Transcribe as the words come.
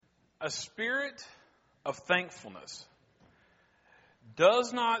A spirit of thankfulness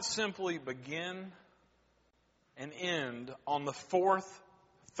does not simply begin and end on the fourth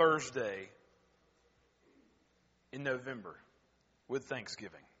Thursday in November with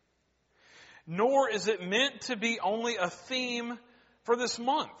Thanksgiving. Nor is it meant to be only a theme for this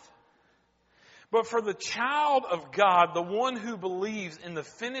month. But for the child of God, the one who believes in the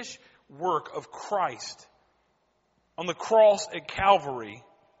finished work of Christ on the cross at Calvary,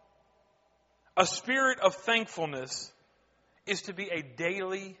 a spirit of thankfulness is to be a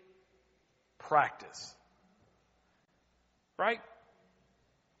daily practice. Right?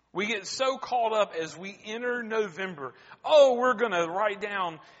 We get so caught up as we enter November. Oh, we're going to write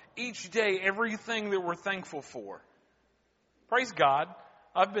down each day everything that we're thankful for. Praise God.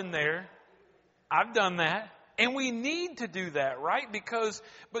 I've been there. I've done that. And we need to do that, right?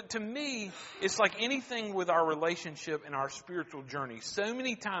 But to me, it's like anything with our relationship and our spiritual journey. So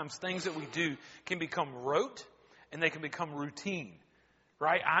many times things that we do can become rote and they can become routine,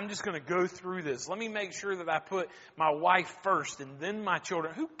 right? I'm just going to go through this. Let me make sure that I put my wife first and then my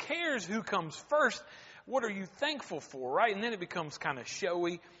children. Who cares who comes first? What are you thankful for, right? And then it becomes kind of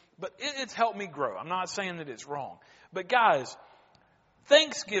showy, but it's helped me grow. I'm not saying that it's wrong. But guys,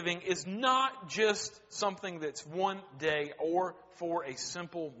 Thanksgiving is not just something that's one day or for a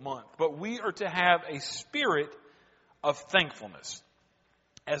simple month, but we are to have a spirit of thankfulness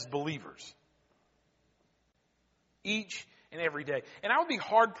as believers each and every day. And I would be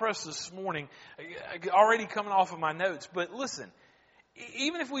hard-pressed this morning, already coming off of my notes, but listen,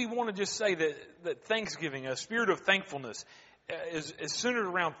 even if we want to just say that Thanksgiving, a spirit of thankfulness, is centered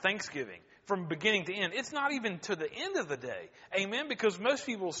around Thanksgiving, from beginning to end. It's not even to the end of the day. Amen? Because most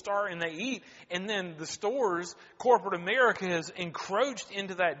people start and they eat, and then the stores, corporate America has encroached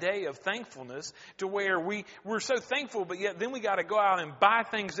into that day of thankfulness to where we're so thankful, but yet then we got to go out and buy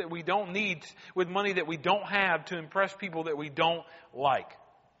things that we don't need with money that we don't have to impress people that we don't like.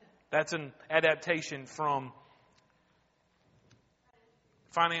 That's an adaptation from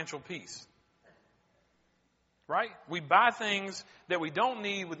Financial Peace. Right? We buy things that we don't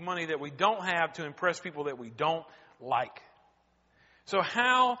need with money that we don't have to impress people that we don't like. So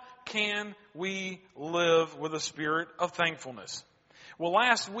how can we live with a spirit of thankfulness? Well,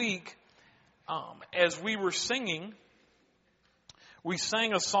 last week, as we were singing, we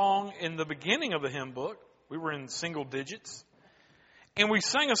sang a song in the beginning of the hymn book. We were in single digits. And we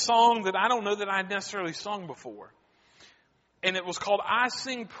sang a song that I don't know that I had necessarily sung before. And it was called I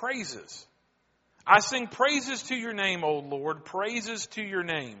Sing Praises. I sing praises to your name, O Lord, praises to your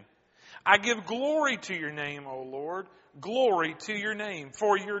name. I give glory to your name, O Lord, glory to your name.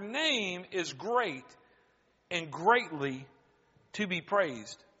 For your name is great and greatly to be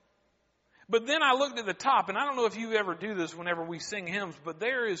praised. But then I looked at the top, and I don't know if you ever do this whenever we sing hymns, but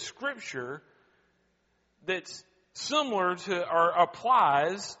there is scripture that's similar to or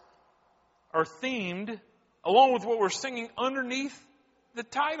applies or themed along with what we're singing underneath the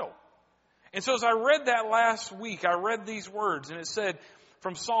title. And so as I read that last week, I read these words, and it said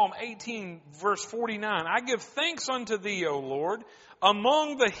from Psalm 18, verse 49, I give thanks unto thee, O Lord,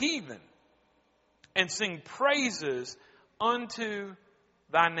 among the heathen, and sing praises unto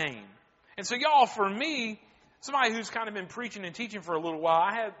thy name. And so y'all, for me, somebody who's kind of been preaching and teaching for a little while,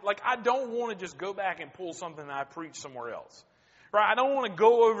 I don't want to just go back and pull something that I preached somewhere else. Right? I don't want to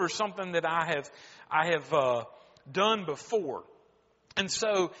go over something that I have done before. And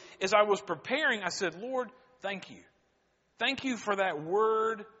so, as I was preparing, I said, Lord, thank you. Thank you for that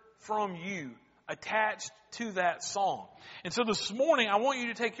word from you attached to that song. And so this morning, I want you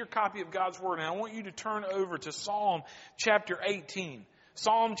to take your copy of God's Word and I want you to turn over to Psalm chapter 18.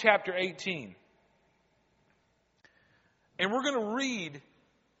 Psalm chapter 18. And we're going to read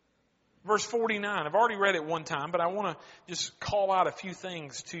verse 49. I've already read it one time, but I want to just call out a few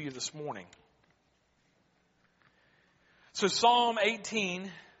things to you this morning. So Psalm 18,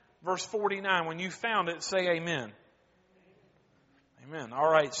 verse 49, when you found it, say amen. Amen.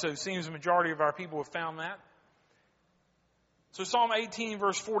 All right, so it seems the majority of our people have found that. So Psalm 18,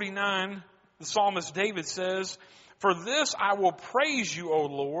 verse 49, the psalmist David says, For this I will praise you, O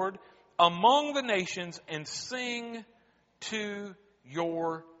Lord, among the nations and sing to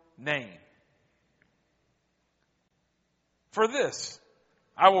your name. For this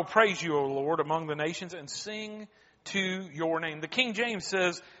I will praise you, O Lord, among the nations and sing to your name. The King James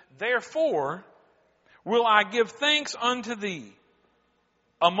says, Therefore will I give thanks unto thee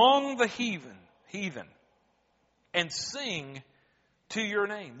among the heathen, and sing to your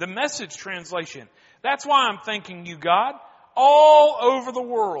name. The Message translation, that's why I'm thanking you, God, all over the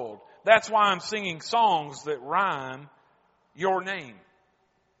world. That's why I'm singing songs that rhyme your name.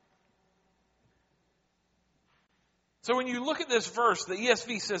 So when you look at this verse, the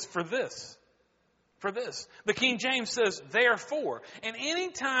ESV says, for this. For this. The King James says, therefore. And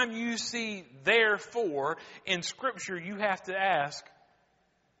anytime you see therefore in Scripture, you have to ask,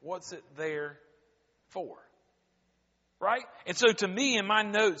 what's it there for? Right? And so to me, in my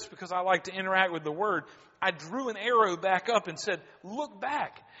notes, because I like to interact with the Word, I drew an arrow back up and said, look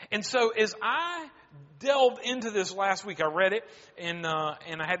back. And so as I delved into this last week, I read it and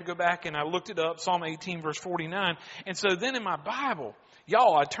I had to go back and I looked it up, Psalm 18 verse 49. And so then in my Bible,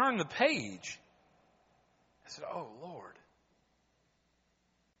 y'all, I turned the page. I said, oh Lord.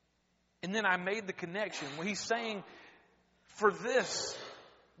 And then I made the connection when he's saying, for this,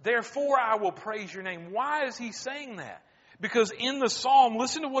 therefore I will praise your name. Why is he saying that? Because in the Psalm,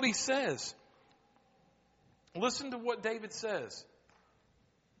 listen to what he says. Listen to what David says.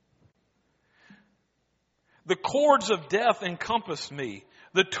 The cords of death encompassed me.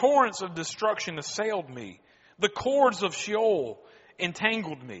 The torrents of destruction assailed me. The cords of Sheol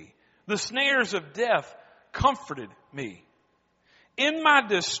entangled me. The snares of death comforted me. In my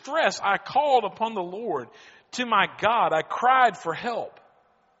distress, I called upon the Lord. To my God, I cried for help.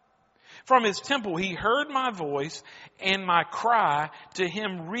 From his temple, he heard my voice, and my cry to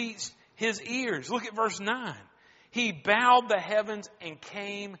him reached his ears. Look at verse 9. He bowed the heavens and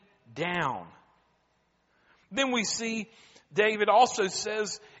came down. Then we see David also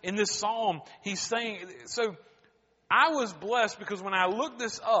says in this psalm, he's saying, so I was blessed because when I looked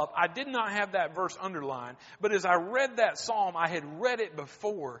this up, I did not have that verse underlined. But as I read that psalm, I had read it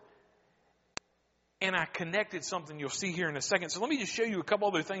before. And I connected something you'll see here in a second. So let me just show you a couple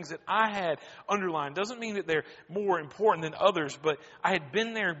other things that I had underlined. Doesn't mean that they're more important than others, but I had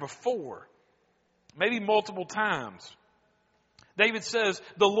been there before. Maybe multiple times. David says,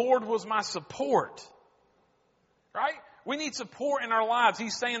 the Lord was my support. Right? We need support in our lives.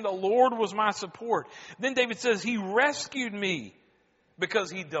 He's saying the Lord was my support. Then David says, he rescued me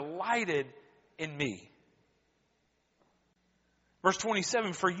because he delighted in me. Verse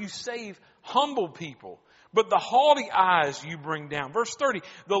 27, for you save humble people, but the haughty eyes you bring down. Verse 30,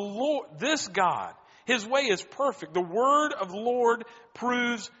 the Lord, this God, his way is perfect. The word of the Lord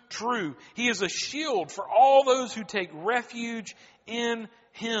proves true. He is a shield for all those who take refuge in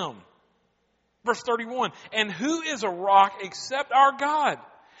him. Verse 31, and who is a rock except our God?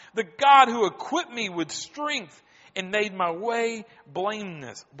 The God who equipped me with strength and made my way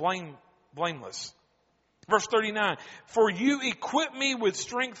blameless. Verse 39, for you equip me with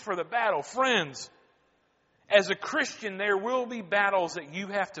strength for the battle. Friends, as a Christian, there will be battles that you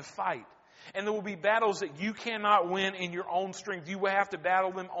have to fight. And there will be battles that you cannot win in your own strength. You will have to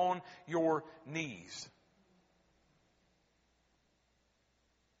battle them on your knees.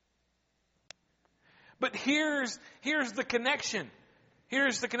 But here's the connection.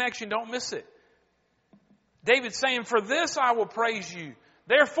 Here's the connection. Don't miss it. David's saying, for this I will praise you.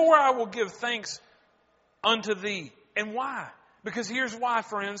 Therefore I will give thanks unto thee. And why? Because here's why,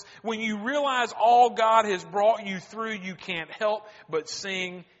 friends. When you realize all God has brought you through, you can't help but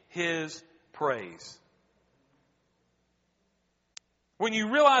sing his praise. When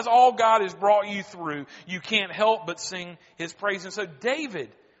you realize all God has brought you through, you can't help but sing his praise. And so David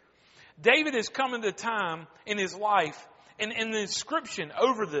has come into time in his life, and the inscription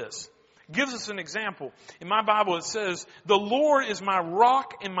over this gives us an example. In my Bible it says, the Lord is my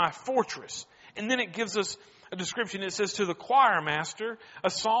rock and my fortress. And then it gives us a description. It says, to the choir master, a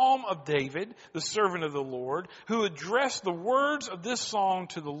psalm of David, the servant of the Lord, who addressed the words of this song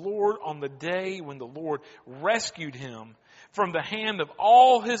to the Lord on the day when the Lord rescued him from the hand of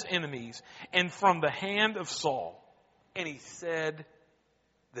all his enemies and from the hand of Saul. And he said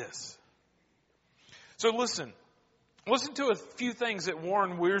this. So listen to a few things that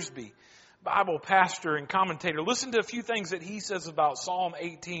Warren Wiersbe, Bible pastor and commentator, listen to a few things that he says about Psalm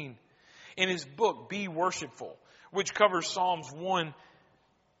 18 in his book, Be Worshipful, which covers Psalms 1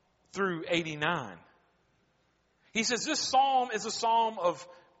 through 89. He says this psalm is a psalm of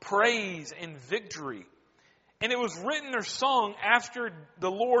praise and victory. And it was written or sung after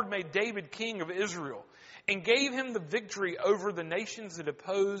the Lord made David king of Israel and gave him the victory over the nations that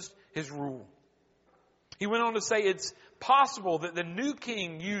opposed his rule. He went on to say it's possible that the new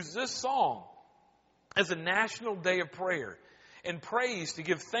king used this song as a national day of prayer and praise to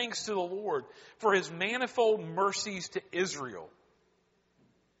give thanks to the Lord for his manifold mercies to Israel.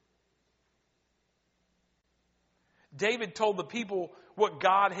 David told the people what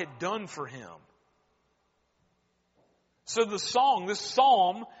God had done for him. So this song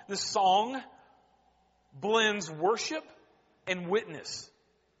blends worship and witness.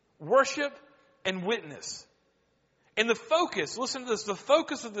 Worship and witness. And the focus, listen to this, the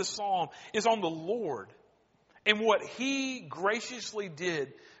focus of this psalm is on the Lord and what He graciously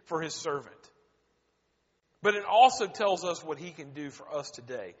did for His servant. But it also tells us what He can do for us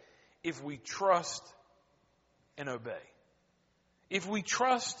today if we trust and obey. If we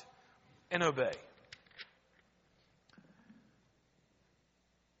trust and obey.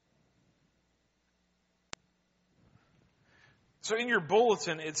 So in your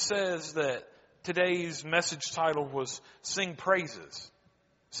bulletin, it says that today's message title was Sing Praises.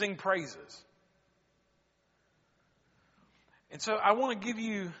 Sing Praises. And so I want to give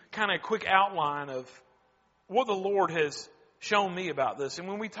you kind of a quick outline of what the Lord has shown me about this. And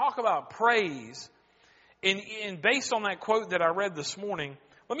when we talk about praise, and based on that quote that I read this morning,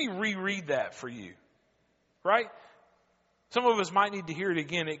 let me reread that for you. Right? Some of us might need to hear it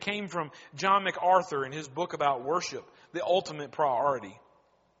again. It came from John MacArthur in his book about worship, The Ultimate Priority.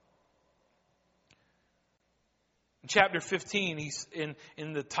 In chapter 15, he's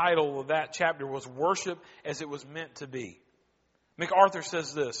in the title of that chapter was Worship as It Was Meant to Be. MacArthur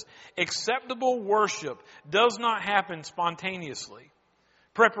says this: acceptable worship does not happen spontaneously.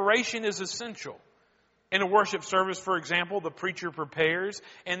 Preparation is essential. In a worship service, for example, the preacher prepares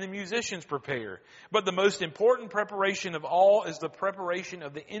and the musicians prepare. But the most important preparation of all is the preparation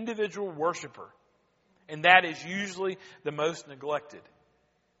of the individual worshiper. And that is usually the most neglected.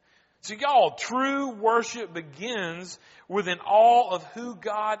 So y'all, true worship begins with an awe of who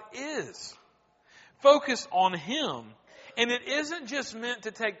God is. Focus on Him. And it isn't just meant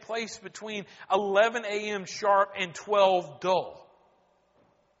to take place between 11 a.m. sharp and 12 dull.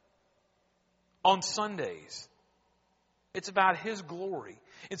 On Sundays. It's about His glory.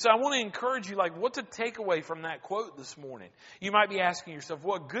 And so I want to encourage you, what to take away from that quote this morning. You might be asking yourself,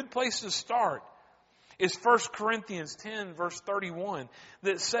 what good place to start is 1 Corinthians 10, verse 31,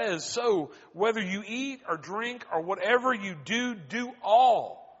 that says, so whether you eat or drink or whatever you do, do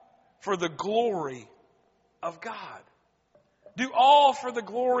all for the glory of God. Do all for the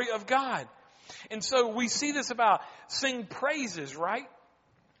glory of God. And so we see this about sing praises, right?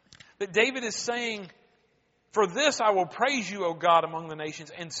 That David is saying, for this I will praise you, O God, among the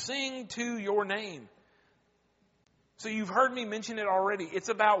nations, and sing to your name. So you've heard me mention it already. It's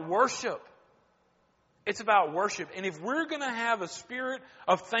about worship. It's about worship. And if we're going to have a spirit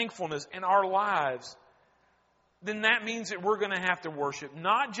of thankfulness in our lives, then that means that we're going to have to worship,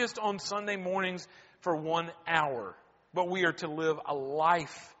 not just on Sunday mornings for 1 hour, but we are to live a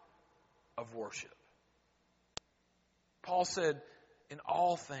life of worship. Paul said, in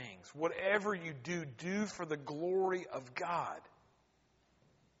all things, whatever you do, do for the glory of God.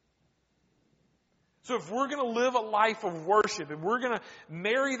 So if we're going to live a life of worship, and we're going to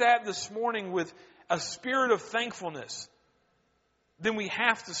marry that this morning with a spirit of thankfulness, then we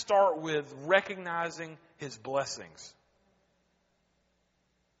have to start with recognizing His blessings.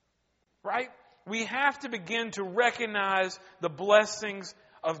 Right? We have to begin to recognize the blessings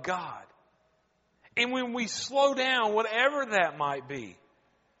of God. And when we slow down, whatever that might be,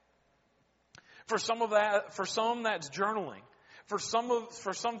 for some that's journaling. For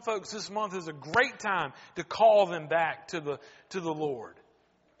some folks, this month is a great time to call them back to the Lord.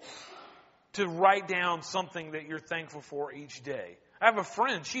 To write down something that you're thankful for each day. I have a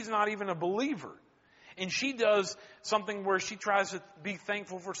friend, she's not even a believer. And she does something where she tries to be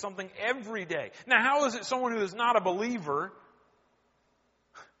thankful for something every day. Now, how is it someone who is not a believer,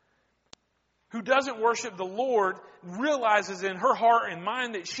 who doesn't worship the Lord, realizes in her heart and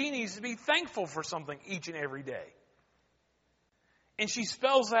mind that she needs to be thankful for something each and every day? And she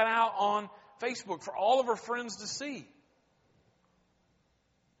spells that out on Facebook for all of her friends to see.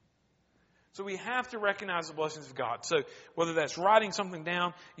 So we have to recognize the blessings of God. So whether that's writing something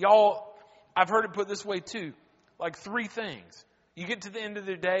down, y'all, I've heard it put this way too. 3 things. You get to the end of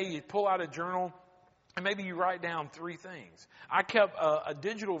the day, you pull out a journal, and maybe you write down 3 things. I kept a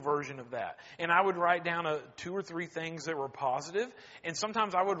digital version of that. And I would write down 2 or 3 things that were positive. And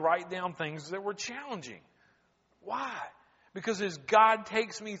sometimes I would write down things that were challenging. Why? Because as God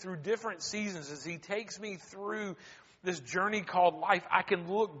takes me through different seasons, as He takes me through this journey called life, I can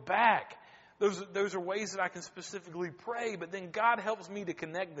look back. Those are ways that I can specifically pray, but then God helps me to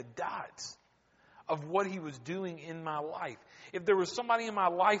connect the dots of what He was doing in my life. If there was somebody in my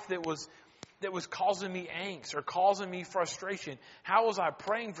life that was causing me angst or causing me frustration, how was I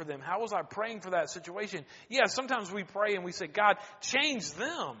praying for them? How was I praying for that situation? Yeah, sometimes we pray and we say, God, change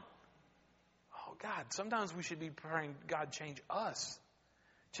them. Oh, God, sometimes we should be praying, God, change us.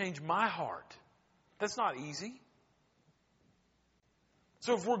 Change my heart. That's not easy.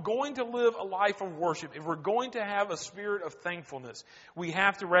 So if we're going to live a life of worship, if we're going to have a spirit of thankfulness, we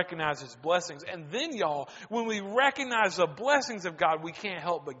have to recognize His blessings. And then, y'all, when we recognize the blessings of God, we can't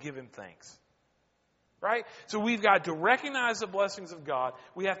help but give Him thanks. Right? So we've got to recognize the blessings of God.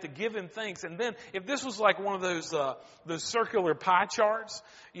 We have to give Him thanks. And then, if this was like one of those circular pie charts,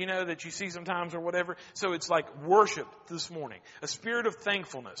 that you see sometimes or whatever. So it's like worship this morning. A spirit of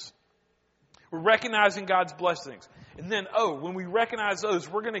thankfulness. We're recognizing God's blessings. And then, when we recognize those,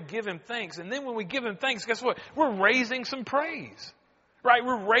 we're going to give Him thanks. And then when we give Him thanks, guess what? We're raising some praise. Right?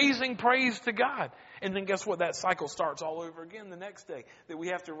 We're raising praise to God. And then guess what? That cycle starts all over again the next day. That we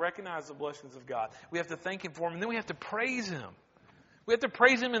have to recognize the blessings of God. We have to thank Him for them. And then we have to praise Him. We have to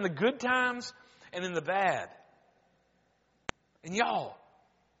praise Him in the good times and in the bad. And y'all,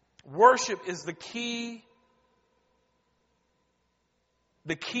 worship is the key.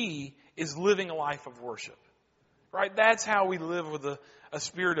 The key is living a life of worship. Right? That's how we live with a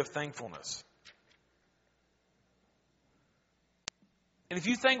spirit of thankfulness. And if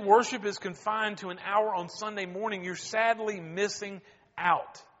you think worship is confined to an hour on Sunday morning, you're sadly missing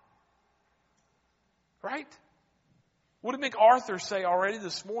out. Right? What did MacArthur say already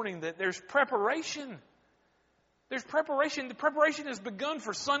this morning? That there's preparation. There's preparation. The preparation has begun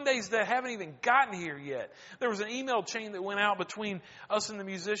for Sundays that haven't even gotten here yet. There was an email chain that went out between us and the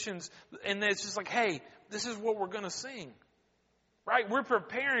musicians, and it's just like, hey, this is what we're going to sing. Right? We're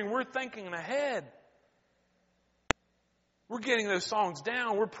preparing. We're thinking ahead. We're getting those songs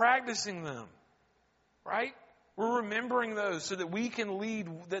down. We're practicing them. Right? We're remembering those so that we can lead,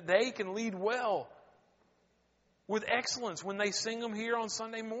 that they can lead well with excellence when they sing them here on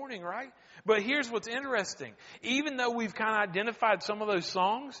Sunday morning, right? But here's what's interesting. Even though we've kind of identified some of those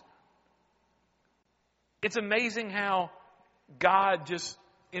songs, it's amazing how God just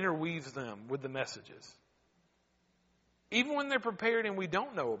interweaves them with the messages. Even when they're prepared and we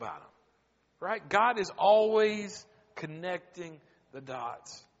don't know about them, right? God is always connecting the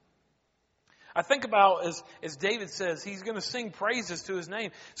dots. I think about, as David says, he's going to sing praises to his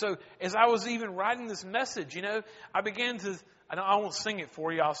name. So as I was even writing this message, I began to, I won't sing it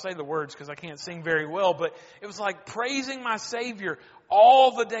for you. I'll say the words because I can't sing very well. But it was like praising my Savior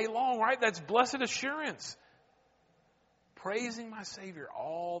all the day long, right? That's blessed assurance. Praising my Savior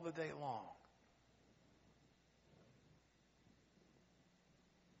all the day long.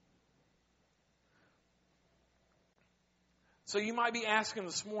 So you might be asking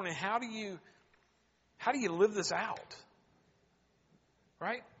this morning, how do you live this out?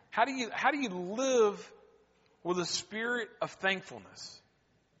 Right? How do you live with a spirit of thankfulness?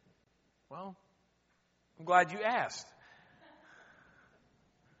 Well, I'm glad you asked.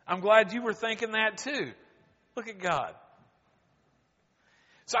 I'm glad you were thinking that too. Look at God.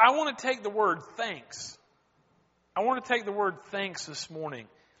 So I want to take the word thanks. I want to take the word thanks this morning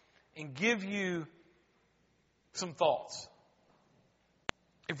and give you some thoughts.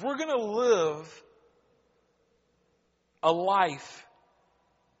 If we're going to live a life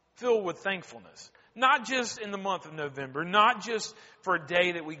filled with thankfulness, not just in the month of November, not just for a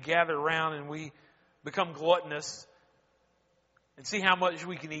day that we gather around and we become gluttonous and see how much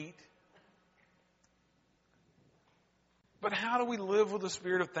we can eat, but how do we live with a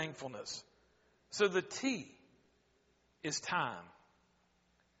spirit of thankfulness? So the T is time.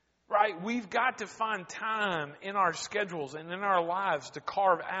 Right? We've got to find time in our schedules and in our lives to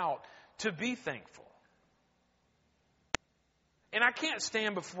carve out to be thankful. And I can't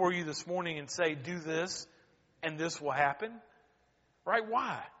stand before you this morning and say, do this and this will happen. Right?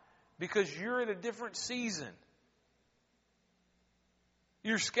 Why? Because you're at a different season.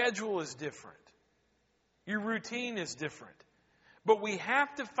 Your schedule is different. Your routine is different. But we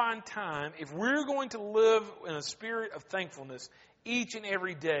have to find time, if we're going to live in a spirit of thankfulness each and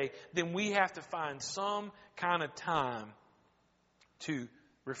every day, then we have to find some kind of time to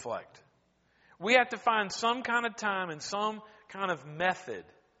reflect. We have to find some kind of time and some kind of method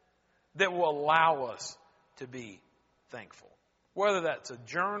that will allow us to be thankful. Whether that's a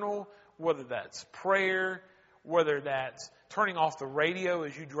journal, whether that's prayer, whether that's turning off the radio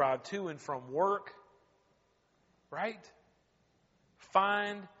as you drive to and from work. Right?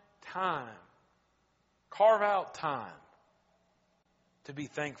 Find time. Carve out time to be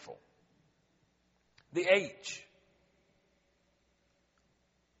thankful. The H.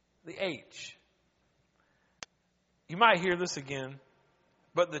 The H. You might hear this again,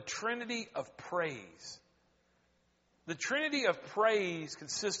 but the Trinity of praise. The Trinity of praise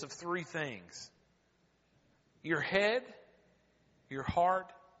consists of three things: your head, your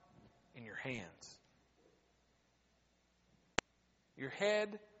heart, and your hands. Your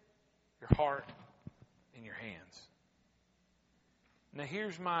head, your heart, and your hands. Now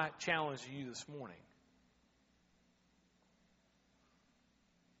here's my challenge to you this morning.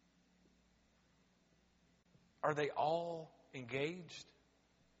 Are they all engaged?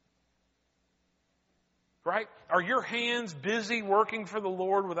 Right? Are your hands busy working for the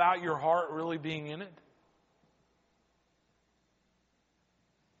Lord without your heart really being in it?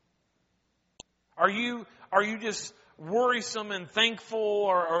 Are you just worrisome and thankful,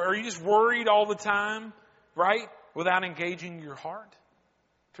 or are you just worried all the time, right? Without engaging your heart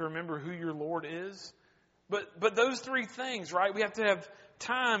to remember who your Lord is? But those three things, right? We have to have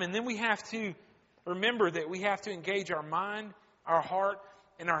time, and then we have to remember that we have to engage our mind, our heart,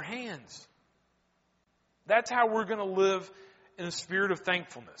 and our hands. That's how we're going to live in a spirit of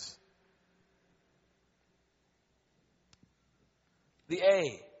thankfulness. The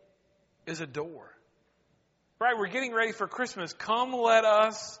A is adore. Right, we're getting ready for Christmas. Come, let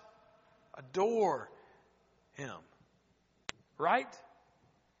us adore Him. Right?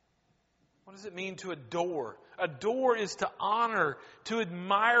 What does it mean to adore? Adore is to honor, to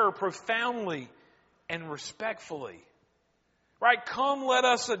admire profoundly and respectfully. Right? Come, let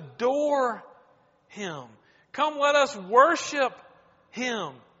us adore Him. Come, let us worship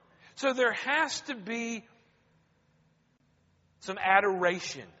Him. So there has to be some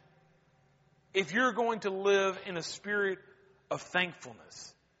adoration if you're going to live in a spirit of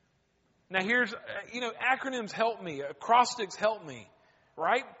thankfulness. Now here's, acronyms help me. Acrostics help me.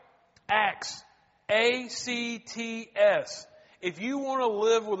 Right? ACTS. ACTS. If you want to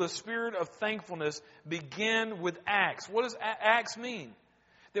live with a spirit of thankfulness, begin with ACTS. What does ACTS mean?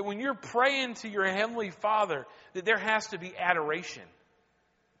 That when you're praying to your Heavenly Father, that there has to be adoration.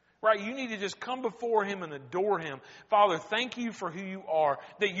 Right? You need to just come before Him and adore Him. Father, thank You for who You are.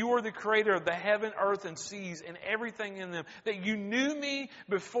 That You are the creator of the heaven, earth, and seas, and everything in them. That You knew me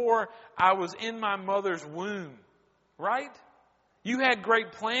before I was in my mother's womb. Right? You had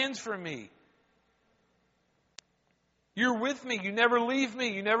great plans for me. You're with me. You never leave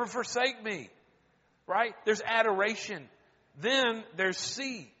me. You never forsake me. Right? There's adoration. Then there's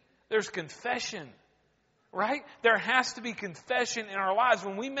C. There's confession. Right? There has to be confession in our lives.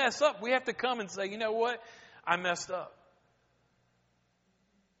 When we mess up, we have to come and say, you know what? I messed up.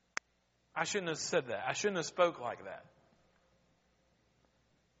 I shouldn't have said that. I shouldn't have spoke like that.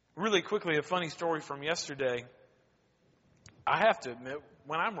 Really quickly, a funny story from yesterday. I have to admit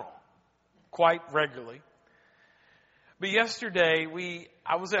when I'm wrong. Quite regularly. But yesterday,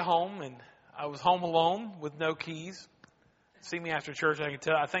 I was at home, and I was home alone with no keys. See me after church, I can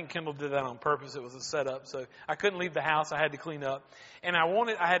tell. I think Kendall did that on purpose. It was a setup. So I couldn't leave the house. I had to clean up. And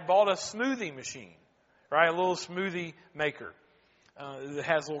I had bought a smoothie machine, right? A little smoothie maker. It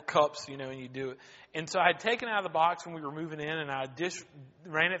has little cups, and you do it. And so I had taken it out of the box when we were moving in, and I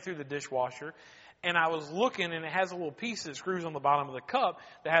ran it through the dishwasher. And I was looking, and it has a little piece that screws on the bottom of the cup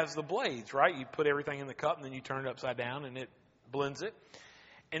that has the blades, right? You put everything in the cup, and then you turn it upside down, and it blends it.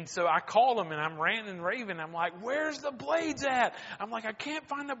 And so I called them, and I'm ranting and raving. I'm like, where's the blades at? I'm like, I can't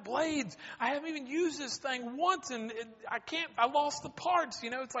find the blades. I haven't even used this thing once, and I lost the parts.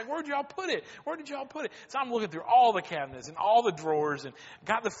 It's like, where'd y'all put it? Where did y'all put it? So I'm looking through all the cabinets and all the drawers and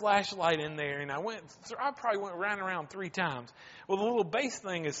got the flashlight in there. And I probably went around 3 times. Well, the little base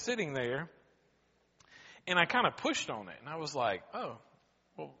thing is sitting there, and I kind of pushed on it. And I was like, oh,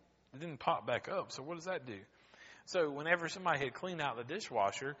 well, it didn't pop back up. So what does that do? So whenever somebody had cleaned out the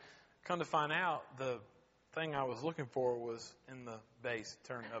dishwasher, come to find out the thing I was looking for was in the base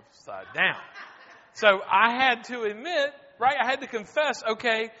turned upside down. So I had to admit, right, I had to confess,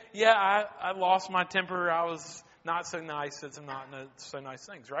 okay, yeah, I lost my temper. I was not so nice, said some not so nice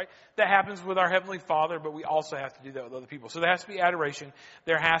things, right? That happens with our Heavenly Father, but we also have to do that with other people. So there has to be adoration.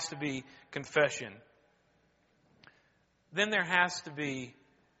 There has to be confession. Then there has to be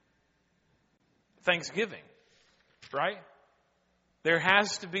thanksgiving. Right?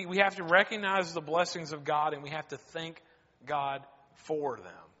 We have to recognize the blessings of God, and we have to thank God for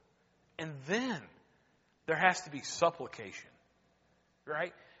them. And then there has to be supplication.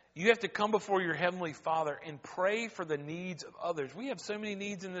 Right? You have to come before your Heavenly Father and pray for the needs of others. We have so many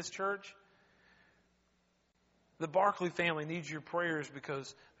needs in this church. The Barkley family needs your prayers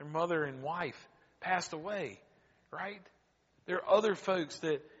because their mother and wife passed away. Right? There are other folks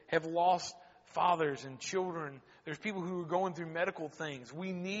that have lost fathers and children. There's people who are going through medical things.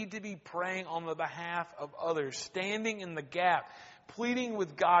 We need to be praying on the behalf of others, standing in the gap, pleading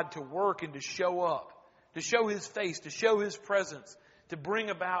with God to work and to show up, to show His face, to show His presence, to bring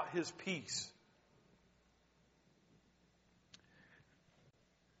about His peace.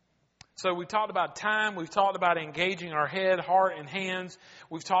 So we talked about time. We've talked about engaging our head, heart, and hands.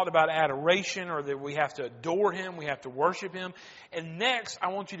 We've talked about adoration, or that we have to adore Him. We have to worship Him. And next, I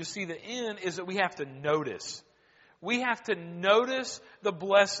want you to see the end is that we have to notice. We have to notice the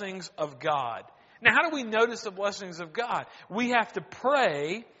blessings of God. Now, how do we notice the blessings of God? We have to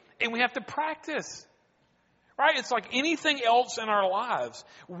pray and we have to practice. Right? It's like anything else in our lives.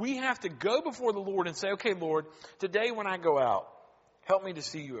 We have to go before the Lord and say, okay, Lord, today when I go out, help me to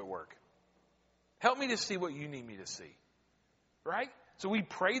see you at work. Help me to see what you need me to see. Right? So we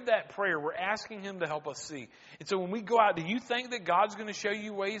prayed that prayer. We're asking Him to help us see. And so when we go out, do you think that God's going to show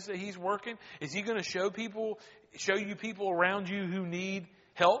you ways that He's working? Is He going to show you people around you who need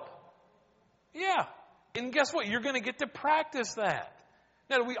help? Yeah. And guess what? You're going to get to practice that.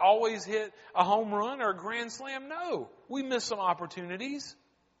 Now, do we always hit a home run or a grand slam? No. We miss some opportunities.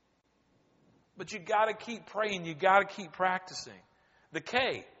 But you got to keep praying. You got to keep practicing. The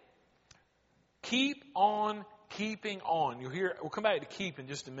K. Keep on keeping on. You'll hear, we'll come back to keep in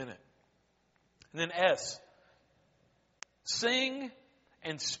just a minute. And then S. Sing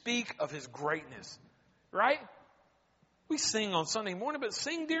and speak of His greatness. Right? We sing on Sunday morning, but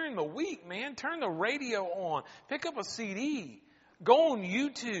sing during the week, man. Turn the radio on. Pick up a CD. Go on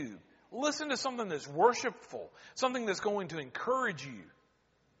YouTube. Listen to something that's worshipful. Something that's going to encourage you.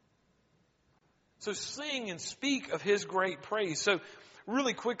 So sing and speak of His great praise. So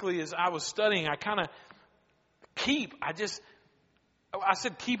really quickly as I was studying, I kind of I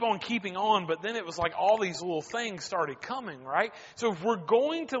said keep on keeping on, but then it was like all these little things started coming, right? So if we're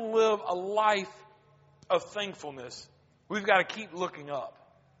going to live a life of thankfulness, we've got to keep looking up.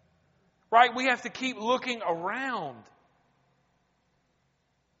 Right? We have to keep looking around.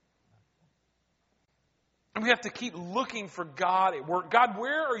 And we have to keep looking for God at work. God,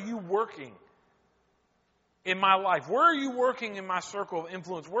 where are you working in my life? Where are you working in my circle of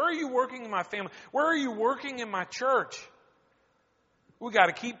influence? Where are you working in my family? Where are you working in my church? We got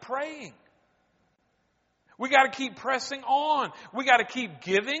to keep praying. We got to keep pressing on. We got to keep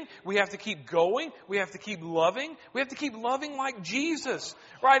giving. We have to keep going. We have to keep loving. We have to keep loving like Jesus.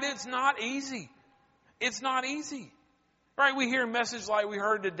 Right? It's not easy. It's not easy. Right? We hear a message like we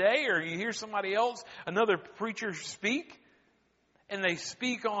heard today, or you hear somebody else, another preacher speak, and they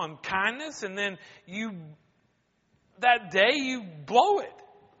speak on kindness, and then that day you blow it.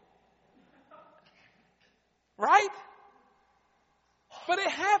 Right? But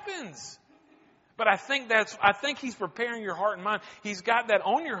it happens. But I think He's preparing your heart and mind. He's got that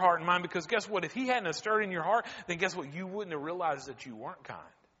on your heart and mind, because guess what? If He hadn't have stirred in your heart, then guess what? You wouldn't have realized that you weren't kind.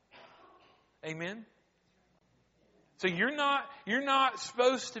 Amen? So you're not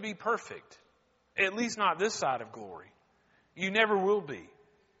supposed to be perfect. At least not this side of glory. You never will be.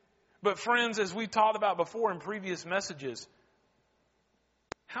 But friends, as we talked about before in previous messages,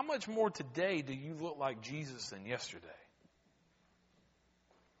 how much more today do you look like Jesus than yesterday?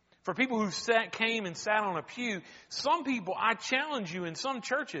 For people who came and sat on a pew, some people, I challenge you, in some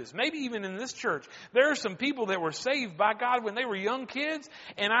churches, maybe even in this church, there are some people that were saved by God when they were young kids,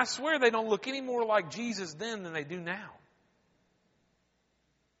 and I swear they don't look any more like Jesus then than they do now.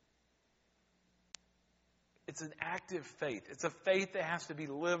 It's an active faith. It's a faith that has to be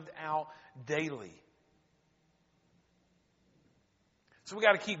lived out daily. So we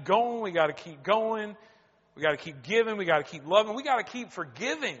got to keep going. We got to keep going. We got to keep giving. We got to keep loving. We got to keep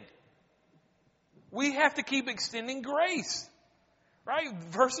forgiving. We have to keep extending grace. Right?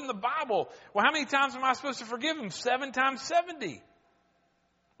 Verse in the Bible. Well, how many times am I supposed to forgive him? 7 times 70.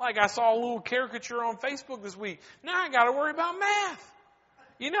 Like I saw a little caricature on Facebook this week. Now I got to worry about math.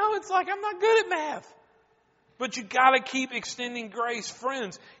 You know, it's like I'm not good at math. But you got to keep extending grace.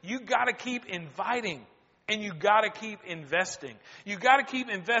 Friends, you got to keep inviting. And you got to keep investing. You got to keep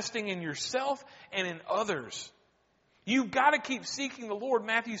investing in yourself and in others. You've got to keep seeking the Lord.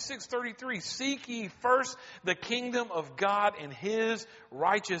 Matthew 6:33. Seek ye first the kingdom of God and His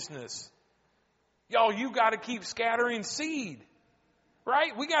righteousness. Y'all, you got to keep scattering seed.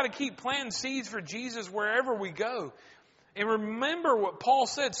 Right? We got to keep planting seeds for Jesus wherever we go. And remember what Paul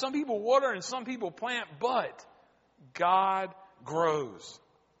said. Some people water and some people plant, but God grows.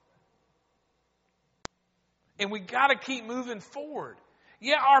 And we got to keep moving forward.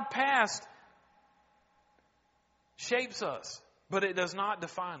 Yeah, our past shapes us, but it does not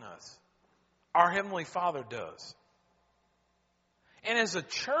define us. Our Heavenly Father does. And as a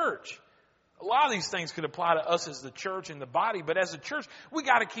church, a lot of these things could apply to us as the church and the body, but as a church, we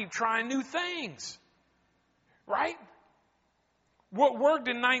got to keep trying new things. Right? What worked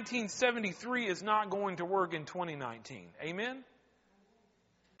in 1973 is not going to work in 2019. Amen?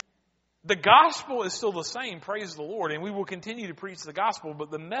 The gospel is still the same, praise the Lord, and we will continue to preach the gospel, but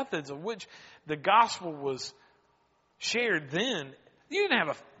the methods of which the gospel was shared then,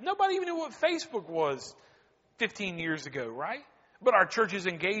 nobody even knew what Facebook was 15 years ago, right? But our churches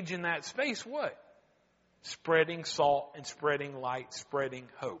engage in that space, what? Spreading salt and spreading light, spreading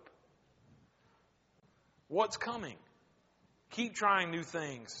hope. What's coming? Keep trying new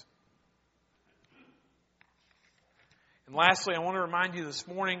things. And lastly, I want to remind you this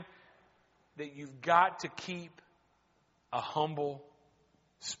morning that you've got to keep a humble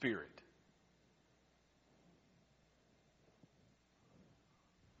spirit.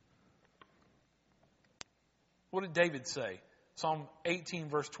 What did David say? Psalm 18,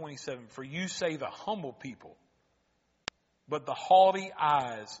 verse 27, "For you save a humble people, but the haughty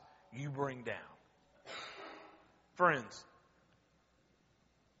eyes you bring down." Friends,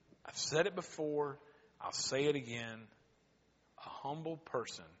 I've said it before, I'll say it again. A humble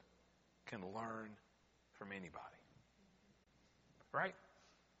person can learn from anybody. Right?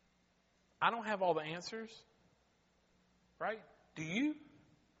 I don't have all the answers. Right? Do you?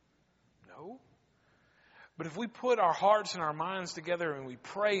 No. But if we put our hearts and our minds together and we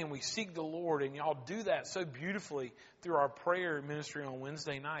pray and we seek the Lord, and y'all do that so beautifully through our prayer ministry on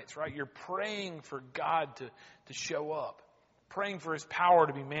Wednesday nights, right? You're praying for God to show up, praying for His power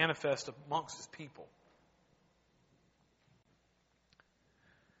to be manifest amongst His people.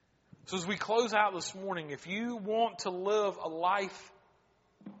 So as we close out this morning, if you want to live a life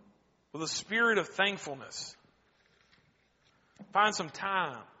with a spirit of thankfulness, find some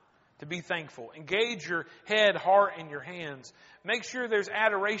time to be thankful. Engage your head, heart, and your hands. Make sure there's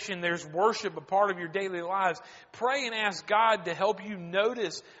adoration, there's worship a part of your daily lives. Pray and ask God to help you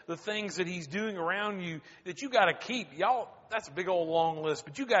notice the things that He's doing around you that you got to keep. Y'all, that's a big old long list,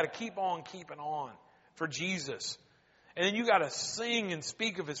 but you got to keep on keeping on for Jesus. And then you got to sing and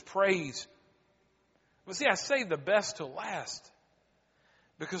speak of His praise. But see, I saved the best till last,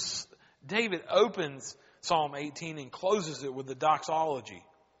 because David opens Psalm 18 and closes it with the doxology.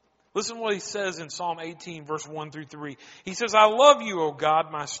 Listen to what he says in Psalm 18, verse 1 through 3. He says, "I love you, O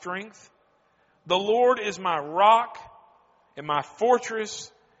God, my strength. The Lord is my rock and my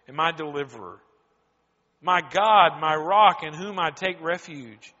fortress and my deliverer. My God, my rock in whom I take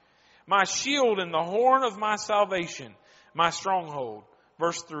refuge. My shield and the horn of my salvation, my stronghold."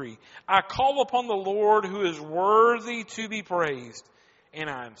 Verse 3. "I call upon the Lord who is worthy to be praised, and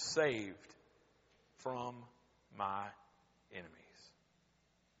I am saved from my enemies."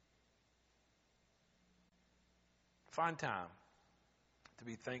 Find time to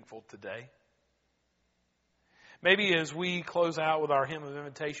be thankful today. Maybe as we close out with our hymn of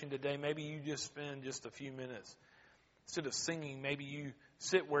invitation today, maybe you just spend just a few minutes. Instead of singing, maybe you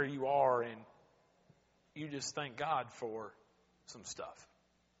sit where you are and you just thank God for some stuff.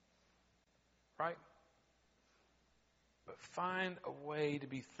 Right? But find a way to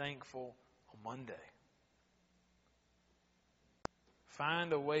be thankful on Monday.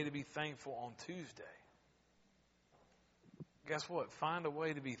 Find a way to be thankful on Tuesday. Guess what? Find a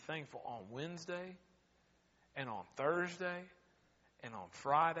way to be thankful on Wednesday and on Thursday and on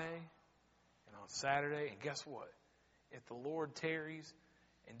Friday and on Saturday. And guess what? If the Lord tarries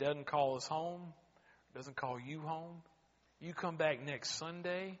and doesn't call us home, doesn't call you home, you come back next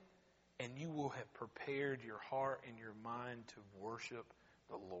Sunday and you will have prepared your heart and your mind to worship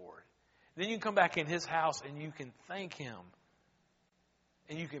the Lord. Then you can come back in His house and you can thank Him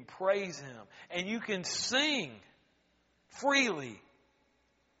and you can praise Him and you can sing freely,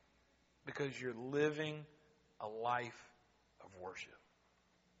 because you're living a life of worship.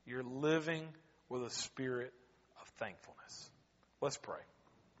 You're living with a spirit of thankfulness. Let's pray.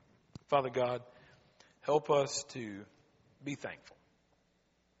 Father God, help us to be thankful.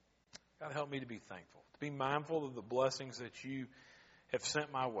 God, help me to be thankful, to be mindful of the blessings that you have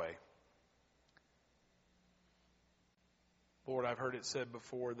sent my way. Lord, I've heard it said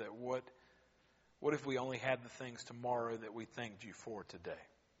before that what if we only had the things tomorrow that we thanked you for today?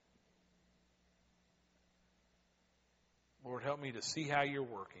 Lord, help me to see how you're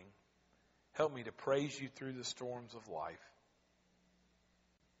working. Help me to praise you through the storms of life.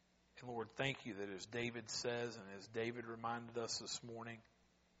 And Lord, thank you that as David says, and as David reminded us this morning,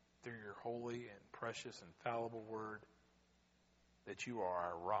 through your holy and precious and fallible word, that you are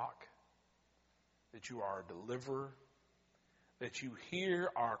our rock, that you are our deliverer, that you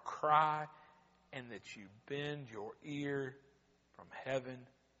hear our cry, and that you bend your ear from heaven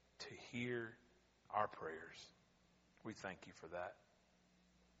to hear our prayers. We thank you for that.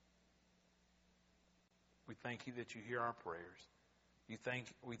 We thank you that you hear our prayers. We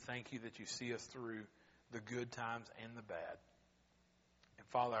thank you that you see us through the good times and the bad. And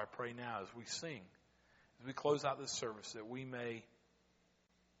Father, I pray now as we sing, as we close out this service, that we may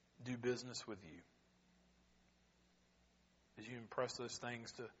do business with you. As you impress those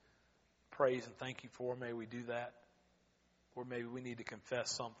things to praise and thank you for, may we do that. Or maybe we need to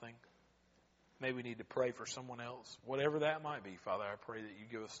confess something. Maybe we need to pray for someone else. Whatever that might be, Father, I pray that you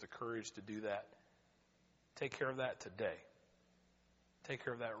give us the courage to do that. Take care of that today. Take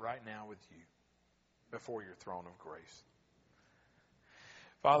care of that right now with you before your throne of grace.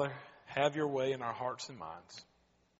 Father, have your way in our hearts and minds.